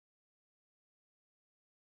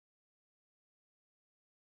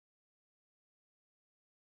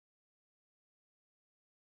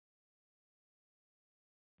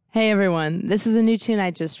Hey everyone, this is a new tune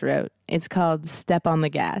I just wrote. It's called Step on the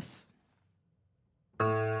Gas.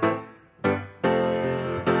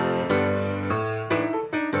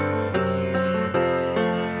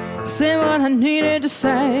 Say what I needed to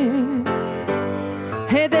say.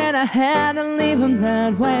 Hate that I had to leave him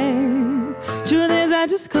that way. Truth is I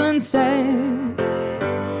just couldn't stay,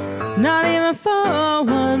 not even for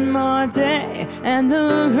one more day. And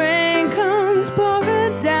the rain comes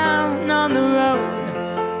pouring down on the road,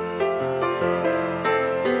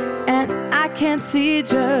 and I can't see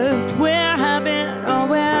just where I've been or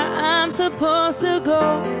where I'm supposed to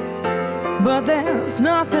go. But there's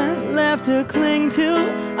nothing left to cling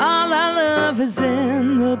to. All our love is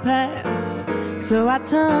in the past. So I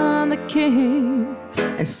turn the key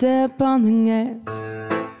and step on the gas.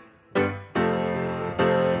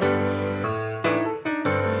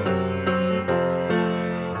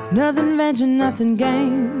 Nothing ventured, nothing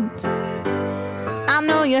gained. I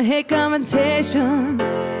know you hate confrontation,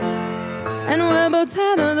 and we're both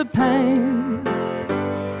tired of the pain,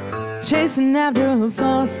 chasing after a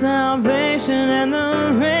false salvation. And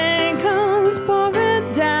the rain comes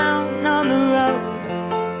pouring down on the road,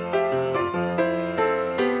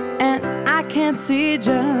 and I can't see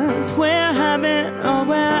just where I've been or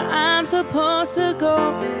where I'm supposed to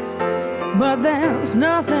go. But there's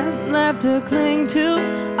nothing left to cling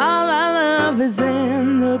to. All our love is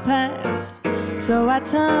in the past. So I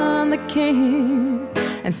turn the key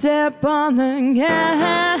and step on the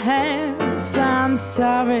gas. I'm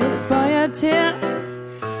sorry for your tears,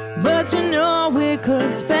 but you know we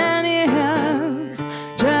could spend years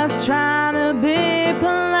just trying to be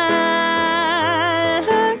polite.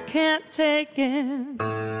 I can't take it.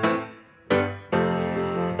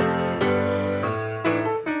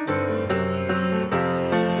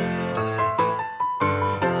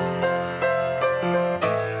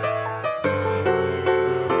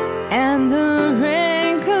 And the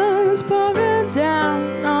rain comes pouring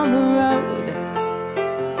down on the road,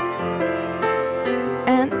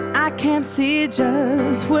 and I can't see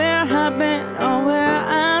just where I've been or where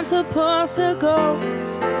I'm supposed to go.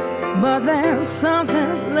 But there's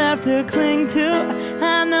something left to cling to.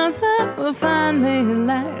 I know that will find me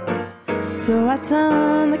last. So I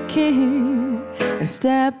turn the key and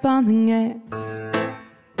step on the gas.